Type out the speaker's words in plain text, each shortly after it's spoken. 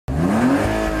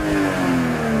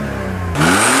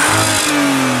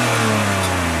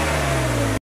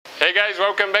Hey guys,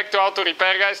 welcome back to Auto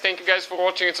Repair guys. Thank you guys for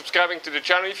watching and subscribing to the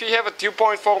channel. If you have a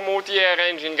 2.4 Multiair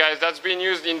engine guys, that's been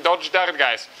used in Dodge Dart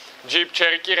guys, Jeep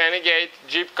Cherokee Renegade,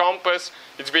 Jeep Compass,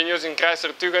 it's been used in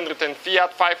Chrysler 200 and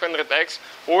Fiat 500X.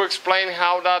 We'll explain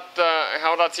how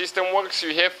that system works.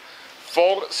 You have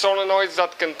 4 solenoids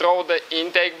that control the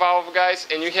intake valve guys,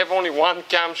 and you have only one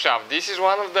camshaft. This is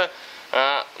one of the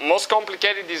most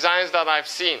complicated designs that I've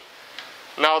seen.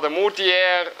 Now the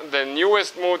Multiair, the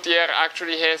newest Multiair,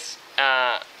 actually has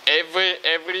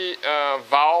every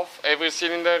valve, every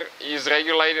cylinder is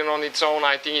regulated on its own.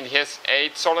 I think it has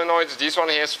 8 solenoids. This one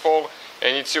has 4,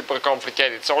 and it's super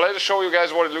complicated. So let us show you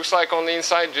guys what it looks like on the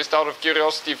inside, just out of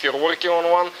curiosity if you're working on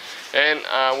one, and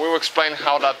we'll explain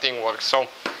how that thing works. So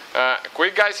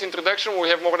quick guys introduction, we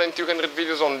have more than 200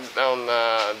 videos on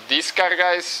this car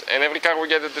guys, and every car we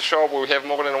get at the shop we have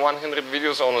more than 100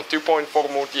 videos on a 2.4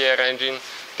 Multiair engine,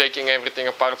 taking everything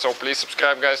apart. So please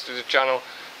subscribe guys to the channel,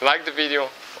 like the video.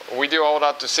 We do all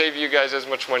that to save you guys as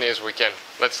much money as we can.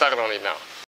 Let's start on it now.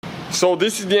 So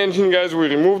this is the engine guys, we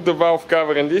removed the valve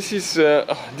cover, and this is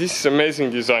amazing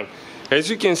design. As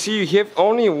you can see, you have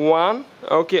only one,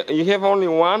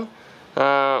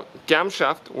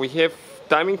 camshaft. We have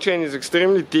timing chain is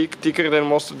extremely thicker than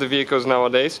most of the vehicles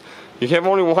nowadays. You have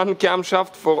only one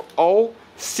camshaft for all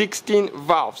 16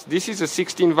 valves. This is a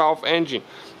 16 valve engine.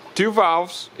 2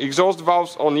 valves, exhaust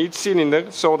valves on each cylinder,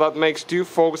 so that makes 2,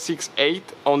 4, 6, 8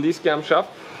 on this camshaft.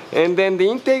 And then the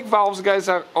intake valves guys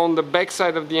are on the back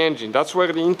side of the engine. That's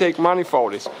where the intake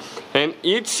manifold is. And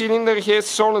each cylinder has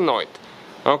solenoid.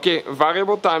 Okay,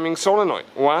 variable timing solenoid.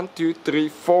 1, 2, 3,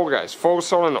 4 guys, 4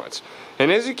 solenoids. And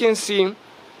as you can see,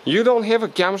 you don't have a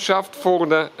camshaft for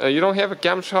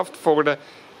the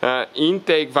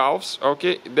intake valves.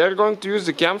 Okay, they're going to use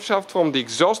the camshaft from the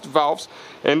exhaust valves,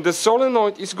 and the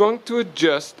solenoid is going to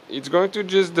adjust. It's going to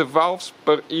adjust the valves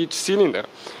per each cylinder.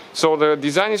 So the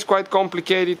design is quite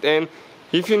complicated, and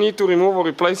if you need to remove or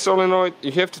replace solenoid,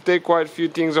 you have to take quite a few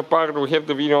things apart. We have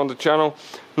the video on the channel.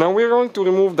 Now we're going to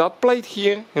remove that plate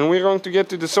here, and we're going to get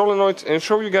to the solenoids and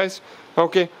show you guys,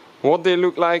 okay, what they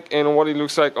look like and what it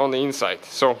looks like on the inside.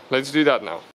 So let's do that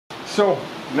now. So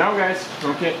now guys,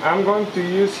 okay, I'm going to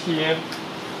use here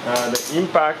the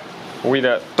impact with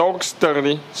a torque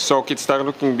sturdy socket start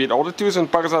looking bit. All the tools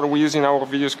and parts that we use in our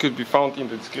videos could be found in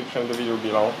the description of the video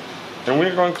below. And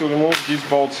we're going to remove these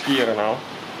bolts here now.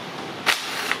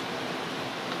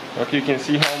 Okay, you can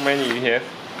see how many you have.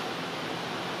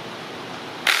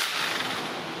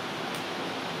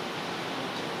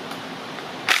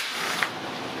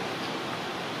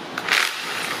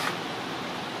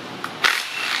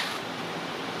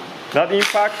 That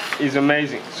impact is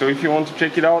amazing, so if you want to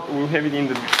check it out, we'll have it in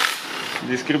the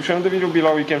description of the video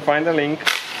below. You can find a link.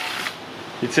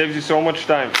 It saves you so much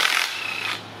time.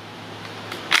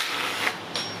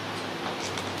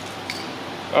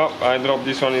 Oh, I dropped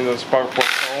this one in the spark plug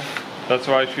hole. That's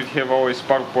why I should have always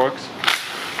spark plugs,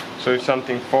 so if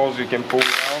something falls you can pull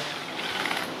it out.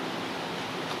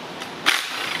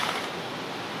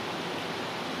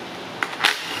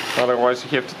 Otherwise you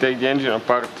have to take the engine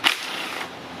apart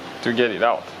to get it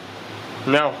out.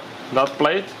 Now that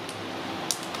plate,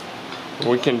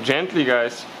 we can gently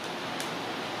guys,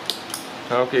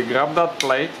 okay, grab that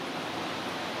plate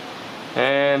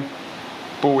and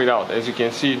pull it out, as you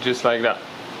can see, just like that.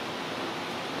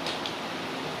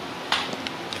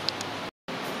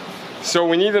 So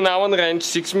we need an Allen wrench,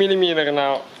 6mm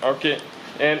now, okay,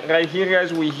 and right here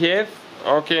guys we have,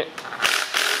 okay,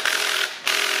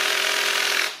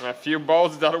 a few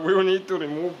bolts that we will need to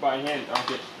remove by hand.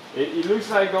 Okay, it looks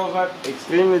like those are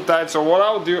extremely tight, so what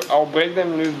I'll do, I'll break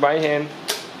them loose by hand.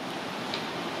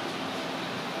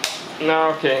 Now,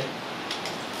 okay,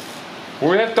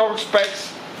 we have torque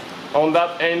specs on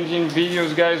that engine.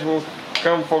 Videos guys will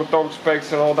come for torque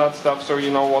specs and all that stuff, so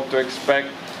you know what to expect.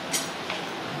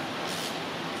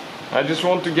 I just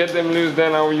want to get them loose,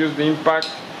 then I will use the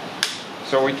impact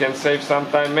so we can save some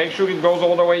time. Make sure it goes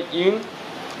all the way in,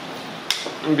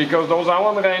 because those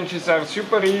Allen wrenches are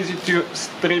super easy to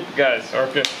strip guys.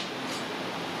 Okay,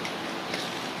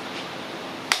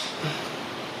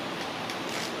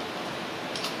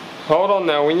 hold on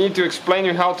now, we need to explain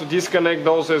you how to disconnect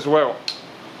those as well.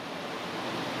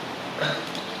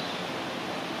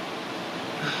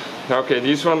 Okay,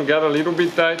 this one got a little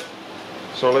bit tight,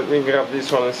 so let me grab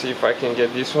this one and see if I can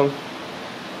get this one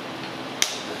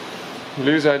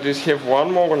loose. I just have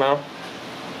one more now.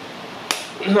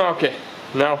 Okay,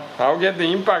 now I'll get the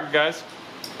impact guys,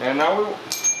 and I will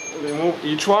remove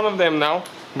each one of them now.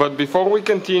 But before we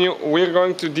continue, we're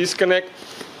going to disconnect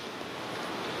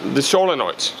the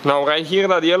solenoids. Now right here,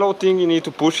 that yellow thing, you need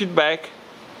to push it back,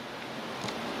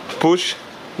 push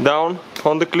down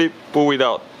on the clip, pull it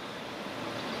out.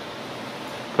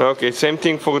 Okay, same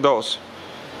thing for those.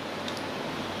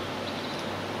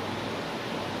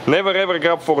 Never ever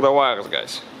grab for the wires,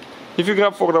 guys. If you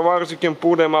grab for the wires, you can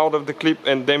pull them out of the clip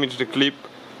and damage the clip.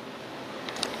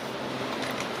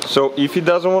 So if it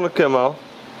doesn't want to come out,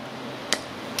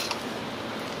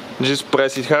 just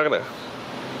press it harder.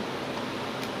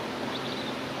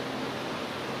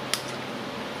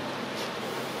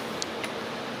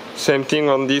 Same thing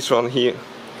on this one here.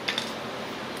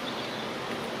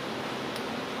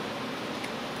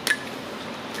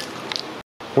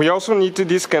 We also need to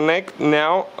disconnect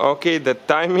now, okay, the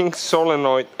timing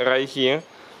solenoid right here.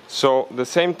 So the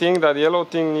same thing, that yellow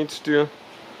thing needs to,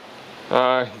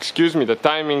 excuse me, the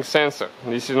timing sensor.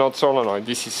 This is not solenoid,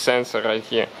 this is sensor right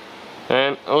here.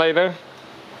 And later,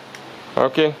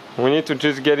 okay, we need to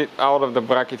just get it out of the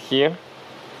bracket here.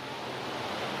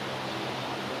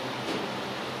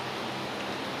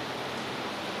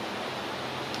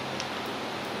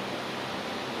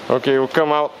 Okay, it will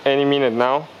come out any minute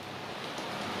now.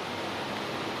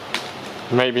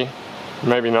 Maybe,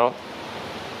 maybe not.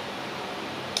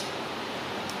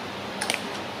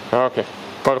 Okay,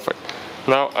 perfect.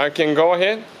 Now I can go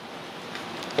ahead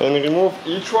and remove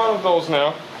each one of those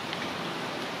now.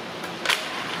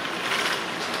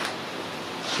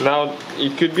 Now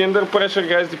it could be under pressure,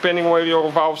 guys, depending where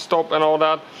your valve stop and all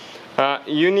that.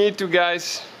 You need to,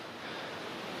 guys,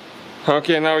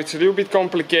 okay, now it's a little bit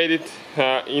complicated.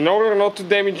 In order not to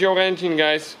damage your engine,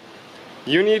 guys,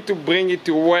 you need to bring it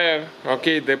to where,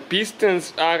 okay, the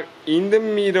pistons are in the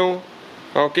middle,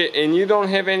 okay, and you don't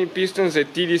have any pistons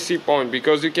at TDC point,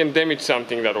 because you can damage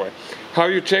something that way. How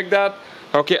you check that?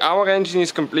 Okay, our engine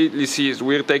is completely seized,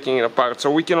 we're taking it apart, so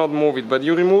we cannot move it, but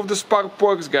you remove the spark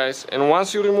plugs, guys, and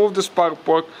once you remove the spark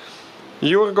plug,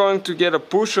 you're going to get a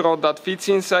push rod that fits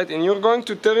inside, and you're going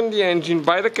to turn the engine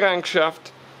by the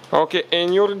crankshaft, okay,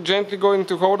 and you're gently going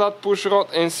to hold that push rod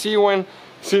and see when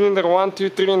cylinder 1, 2,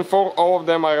 3 and 4, all of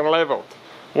them are leveled.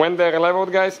 When they're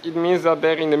leveled, guys, it means that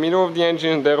they're in the middle of the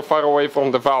engine, they're far away from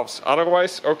the valves.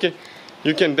 Otherwise, okay,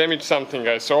 you can damage something,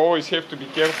 guys. So always have to be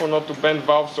careful not to bend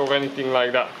valves or anything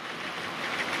like that.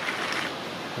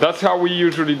 That's how we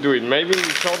usually do it. Maybe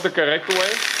it's not the correct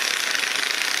way.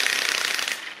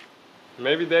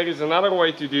 Maybe there is another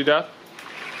way to do that.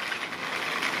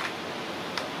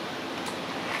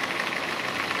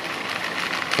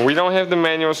 We don't have the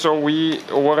manual, so we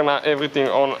work out everything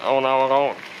on our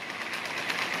own.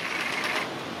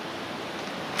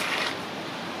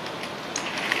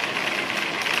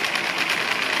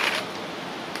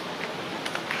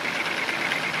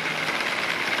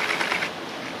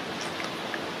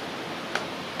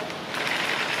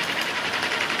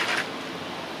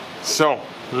 So,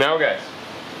 now guys,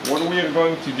 what we are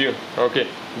going to do, okay,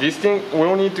 this thing,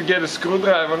 we'll need to get a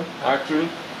screwdriver, actually,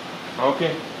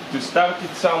 okay, to start it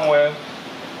somewhere,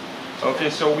 okay,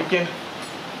 so we can,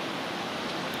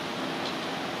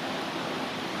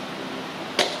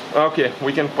 okay,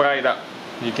 we can pry it up,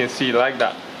 you can see like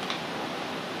that.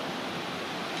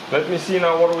 Let me see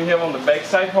now what we have on the back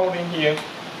side holding here.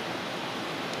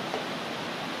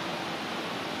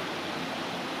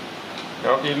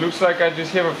 Okay, it looks like I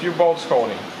just have a few bolts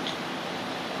holding,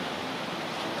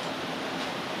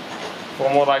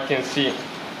 from what I can see.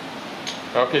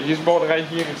 Okay, this bolt right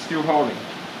here is still holding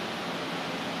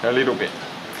a little bit.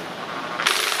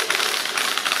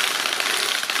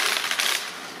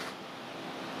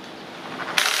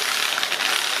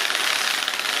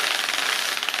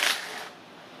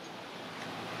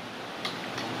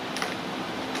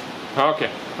 Okay,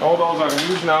 all those are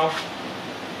loose now.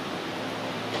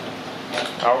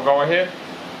 I'll go ahead,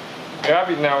 grab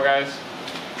it now, guys.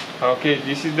 Okay,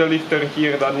 this is the lifter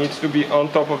here that needs to be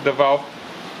on top of the valve.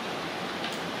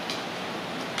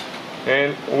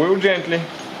 And we'll gently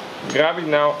grab it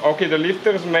now. Okay, the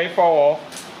lifters may fall off.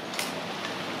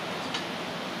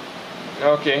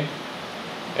 Okay,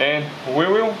 and we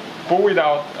will pull it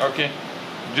out, okay,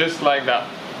 just like that.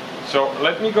 So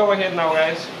let me go ahead now,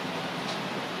 guys,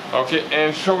 okay,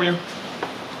 and show you.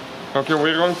 Okay,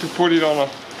 we're going to put it on a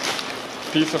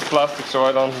piece of plastic so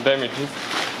I don't damage it.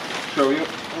 Show you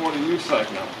what it looks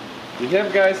like now. We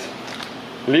have, guys,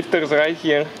 lifters right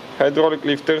here, hydraulic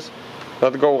lifters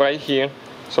that go right here.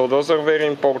 So those are very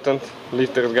important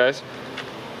lifters, guys.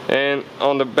 And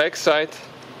on the back side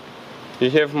you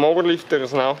have more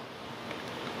lifters now.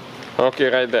 Okay,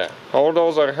 right there. All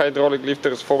those are hydraulic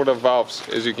lifters for the valves,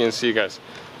 as you can see, guys.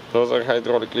 Those are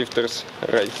hydraulic lifters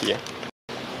right here.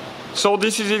 So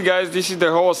this is it, guys, this is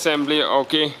the whole assembly.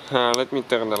 Okay, let me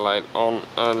turn the light on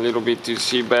a little bit to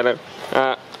see better.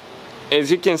 as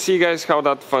you can see, guys, how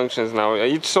that functions now.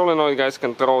 Each solenoid, guys,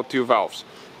 control 2 valves.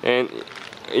 And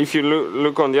if you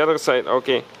look on the other side,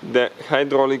 okay, the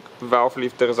hydraulic valve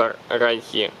lifters are right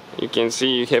here. You can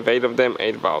see you have 8 of them,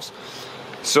 8 valves.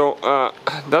 So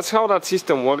that's how that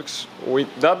system works. With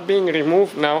that being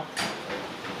removed now,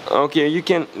 okay, you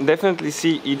can definitely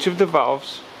see each of the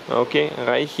valves, okay,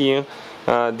 right here.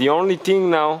 The only thing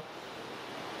now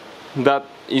that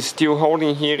is still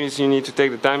holding here is you need to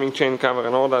take the timing chain cover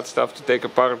and all that stuff to take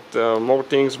apart more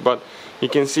things, but you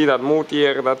can see that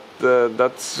Multiair,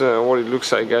 that's what it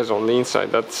looks like, guys, on the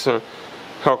inside. That's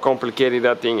how complicated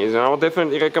that thing is. And I would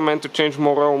definitely recommend to change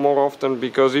more oil more often,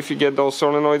 because if you get those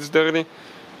solenoids dirty,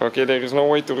 okay, there is no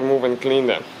way to remove and clean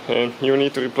them, and you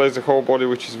need to replace the whole body,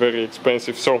 which is very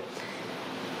expensive. So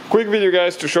quick video,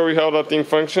 guys, to show you how that thing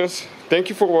functions. Thank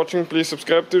you for watching. Please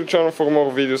subscribe to the channel for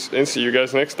more videos, and see you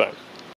guys next time.